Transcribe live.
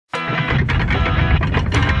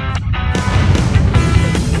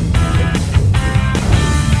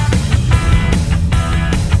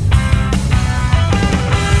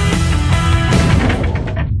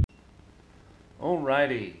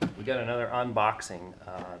unboxing.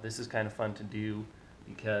 This is kind of fun to do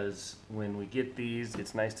because when we get these,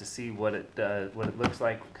 it's nice to see what it looks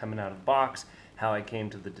like coming out of the box, how I came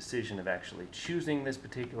to the decision of actually choosing this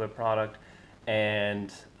particular product,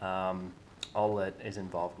 and all that is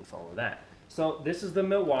involved with all of that. So this is the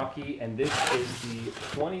Milwaukee, and this is the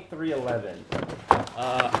 2311.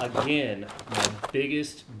 Again, my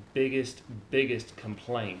biggest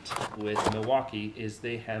complaint with Milwaukee is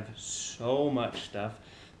they have so much stuff.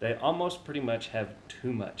 They almost pretty much have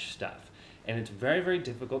too much stuff. And it's very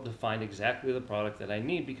difficult to find exactly the product that I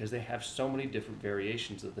need because they have so many different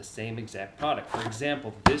variations of the same exact product. For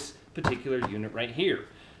example, this particular unit right here.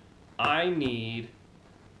 I need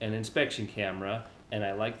an inspection camera, and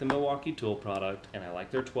I like the Milwaukee tool product, and I like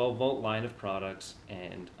their 12-volt line of products,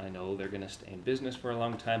 and I know they're going to stay in business for a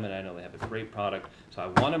long time, and I know they have a great product. So I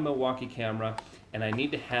want a Milwaukee camera, and I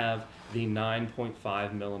need to have the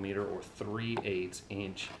 9.5mm or 3/8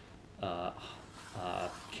 inch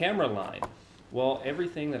camera line. Well,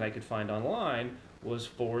 everything that I could find online was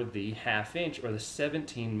for the 1/2 inch or the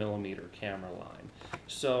 17mm camera line.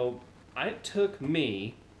 So it took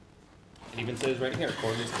me, it even says right here,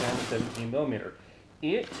 cordless camera 17mm.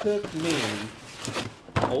 It took me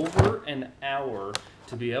over an hour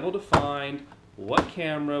to be able to find what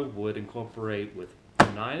camera would incorporate with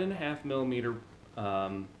 9.5mm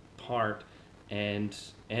part and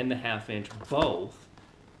the 1/2 inch both,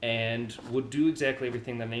 and would do exactly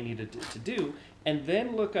everything that I needed to do, and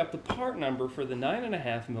then look up the part number for the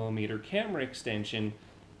 9.5mm camera extension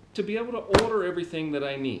to be able to order everything that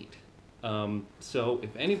I need. So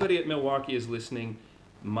if anybody at Milwaukee is listening,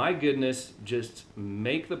 my goodness, just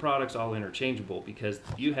make the products all interchangeable, because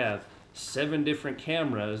you have 7 different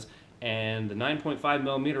cameras and the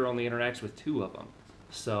 9.5mm only interacts with 2 of them.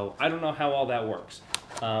 So I don't know how all that works.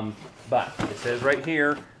 But it says right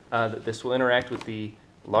here that this will interact with the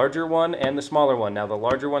larger one and the smaller one. Now the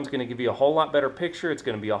larger one's going to give you a whole lot better picture, it's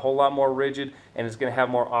going to be a whole lot more rigid, and it's going to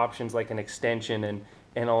have more options like an extension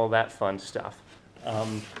and all that fun stuff.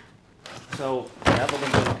 So now that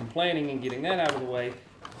I'm done complaining and getting that out of the way,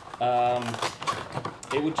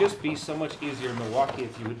 it would just be so much easier in Milwaukee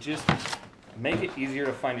if you would just make it easier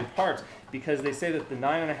to find your parts, because they say that the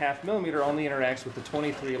 9.5mm only interacts with the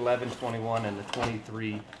 2311-21 and the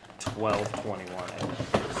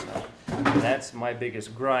 2312-21. So that's my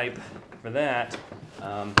biggest gripe for that.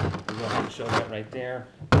 We'll go ahead and show that right there.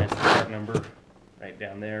 That's the part number right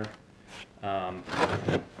down there.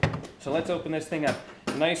 So let's open this thing up.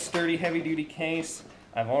 Nice sturdy heavy-duty case.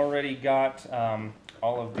 I've already got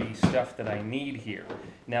all of the stuff that I need here.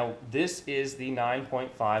 Now this is the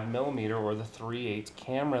 9.5mm or the 3/8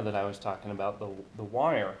 camera that I was talking about, the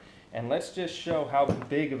wire. And let's just show how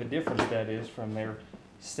big of a difference that is from their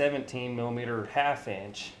 17mm 1/2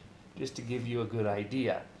 inch, just to give you a good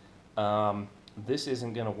idea. This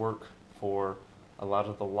isn't going to work for a lot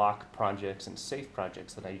of the lock projects and safe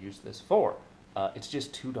projects that I use this for. It's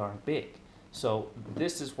just too darn big. So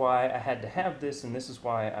this is why I had to have this, and this is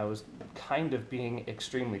why I was kind of being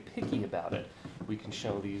extremely picky about it. We can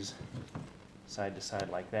show these side to side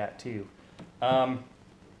like that too. So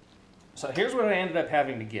here's what I ended up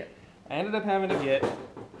having to get. I ended up having to get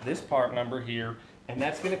this part number here, and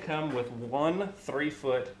that's going to come with one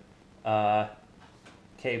 3-foot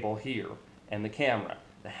cable here, and the camera,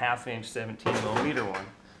 the 1/2 inch 17mm one.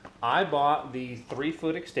 I bought the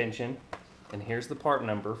 3-foot extension. And here's the part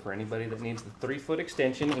number for anybody that needs the 3-foot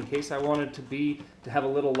extension in case I wanted to have a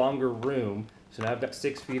little longer room. So now I've got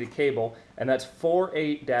 6 feet of cable, and that's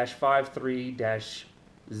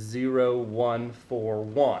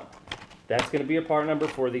 48-53-0141. That's going to be a part number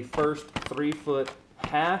for the first 3-foot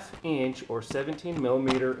 1/2 inch or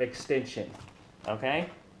 17mm extension. Okay?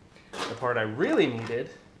 The part I really needed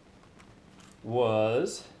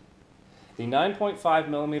was the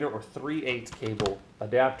 9.5mm or 3/8 cable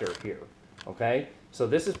adapter here. Okay, so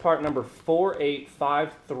this is part number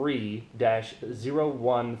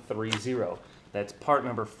 4853-0130. That's part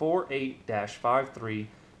number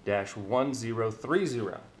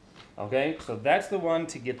 48-53-1030. Okay, so that's the one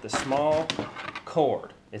to get the small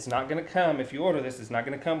cord. It's not going to come, if you order this, it's not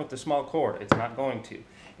going to come with the small cord. It's not going to.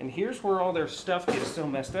 And here's where all their stuff gets so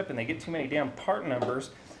messed up, and they get too many damn part numbers,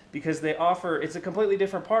 because they offer, it's a completely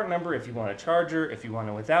different part number if you want a charger, if you want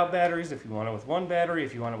it without batteries, if you want it with 1 battery,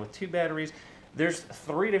 if you want it with 2 batteries. There's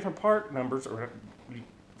 3 different part numbers, or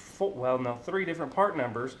 3 different part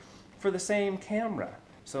numbers for the same camera.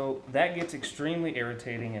 So that gets extremely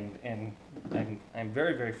irritating, and I'm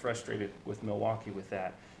very frustrated with Milwaukee with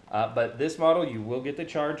that. But this model, you will get the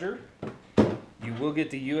charger. You will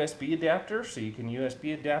get the USB adapter, so you can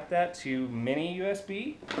USB adapt that to mini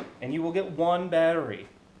USB, and you will get 1 battery.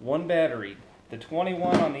 one battery. The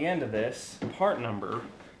 21 on the end of this part number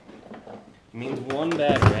means one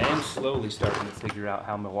battery. I am slowly starting to figure out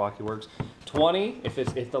how Milwaukee works. 20,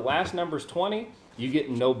 if the last number is 20, you get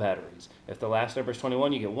no batteries. If the last number is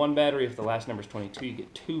 21, you get one battery. If the last number is 22, you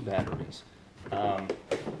get two batteries.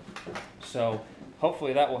 So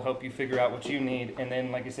hopefully that will help you figure out what you need. And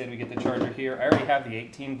then, like I said, we get the charger here. I already have the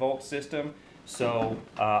 18-volt system, so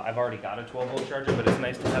I've already got a 12-volt charger, but it's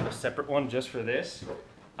nice to have a separate one just for this.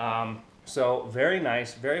 So very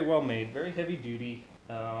nice, very well made, very heavy duty.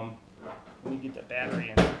 Let me get the battery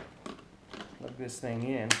in. Plug this thing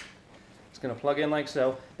in. It's going to plug in like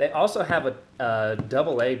so. They also have a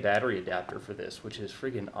AA battery adapter for this, which is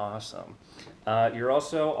friggin' awesome.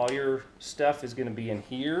 All your stuff is going to be in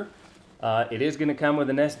here. It is going to come with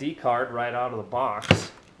an SD card right out of the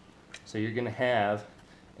box. So you're going to have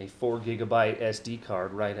a 4 GB SD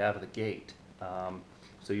card right out of the gate.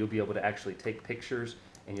 So you'll be able to actually take pictures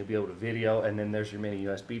and you'll be able to video, and then there's your mini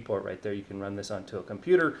USB port right there. You can run this onto a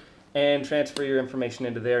computer and transfer your information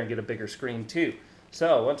into there and get a bigger screen too.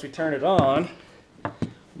 So once we turn it on,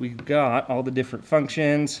 we've got all the different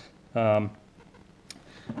functions.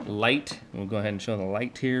 Light, we'll go ahead and show the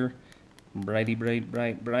light here. Brighty, bright,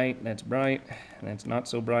 bright, bright, that's bright, that's not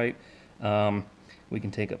so bright. We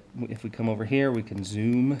can if we come over here, we can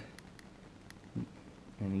zoom,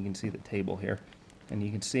 and you can see the table here, and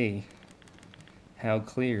you can see how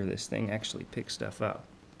clear this thing actually picks stuff up.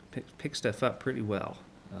 Picks stuff up pretty well.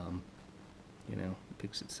 You know, it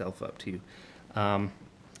picks itself up too. And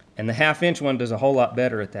the 1/2-inch one does a whole lot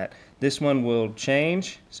better at that. This one will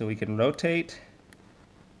change, so we can rotate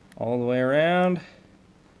all the way around,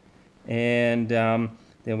 and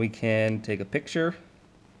then we can take a picture,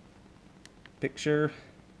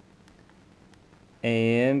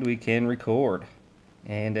 and we can record.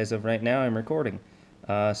 And as of right now, I'm recording.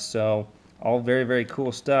 So all very, very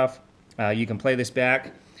cool stuff. You can play this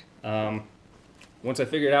back. Once I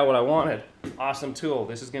figured out what I wanted, awesome tool.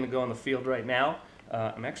 This is going to go in the field right now.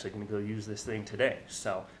 I'm actually going to go use this thing today.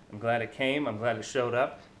 So I'm glad it came. I'm glad it showed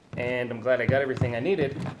up. And I'm glad I got everything I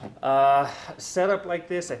needed. Set up like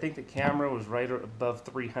this, I think the camera was right above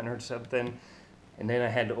 300 something. And then I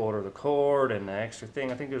had to order the cord and the extra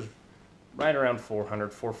thing. I think it was right around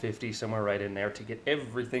 400, 450, somewhere right in there to get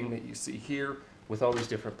everything that you see here with all these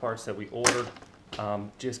different parts that we ordered.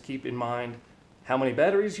 Just keep in mind how many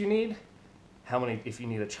batteries you need, if you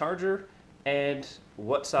need a charger, and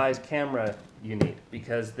what size camera you need,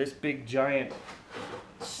 because this big giant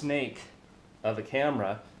snake of a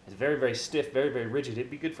camera is very, very stiff, very, very rigid. It'd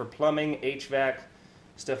be good for plumbing, HVAC,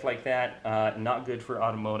 stuff like that. Not good for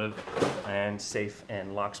automotive and safe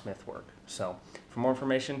and locksmith work. So for more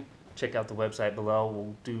information, check out the website below.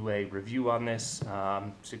 We'll do a review on this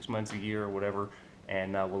 6 months, a year, or whatever,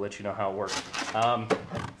 and we'll let you know how it works.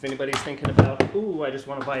 If anybody's thinking about, ooh, I just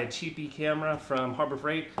want to buy a cheapy camera from Harbor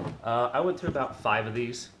Freight, I went through about 5 of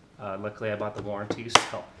these. Luckily, I bought the warranties,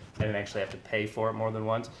 so I didn't actually have to pay for it more than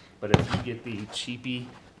once. But if you get the cheapy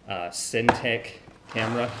Syntec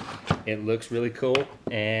camera, it looks really cool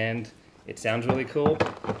and it sounds really cool.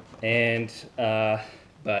 And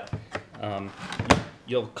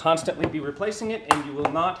you'll constantly be replacing it, and you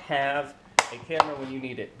will not have a camera when you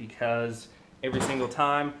need it, because every single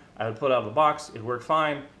time I would pull it out of the box, it worked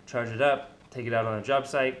fine, charge it up, take it out on a job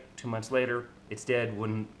site, 2 months later, it's dead,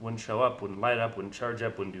 wouldn't show up, wouldn't light up, wouldn't charge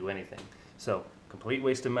up, wouldn't do anything. So, complete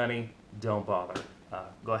waste of money, don't bother.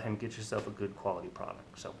 Go ahead and get yourself a good quality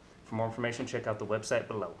product. So, for more information, check out the website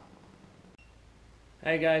below.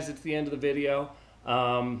 Hey guys, it's the end of the video.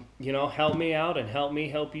 You know, help me out and help me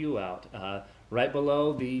help you out. Right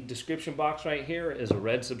below the description box right here is a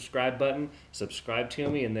red subscribe button. Subscribe to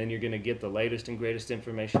me, and then you're going to get the latest and greatest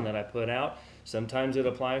information that I put out. Sometimes it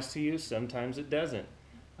applies to you, sometimes it doesn't.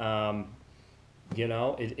 You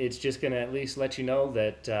know, it's just going to at least let you know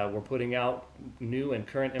that we're putting out new and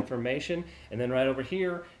current information. And then right over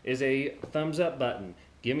here is a thumbs up button.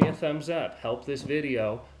 Give me a thumbs up. Help this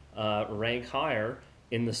video rank higher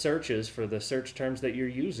in the searches for the search terms that you're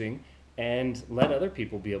using, and let other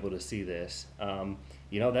people be able to see this.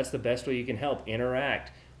 You know, that's the best way you can help.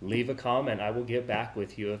 Interact. Leave a comment. I will get back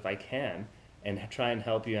with you if I can and try and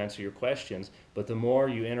help you answer your questions. But the more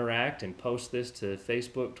you interact and post this to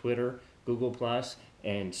Facebook, Twitter, Google+,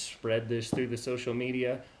 and spread this through the social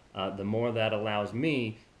media, the more that allows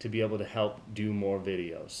me to be able to help do more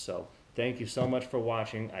videos. So thank you so much for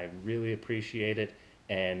watching. I really appreciate it.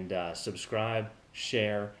 And subscribe,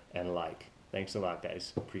 share, and like. Thanks a lot,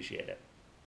 guys. Appreciate it.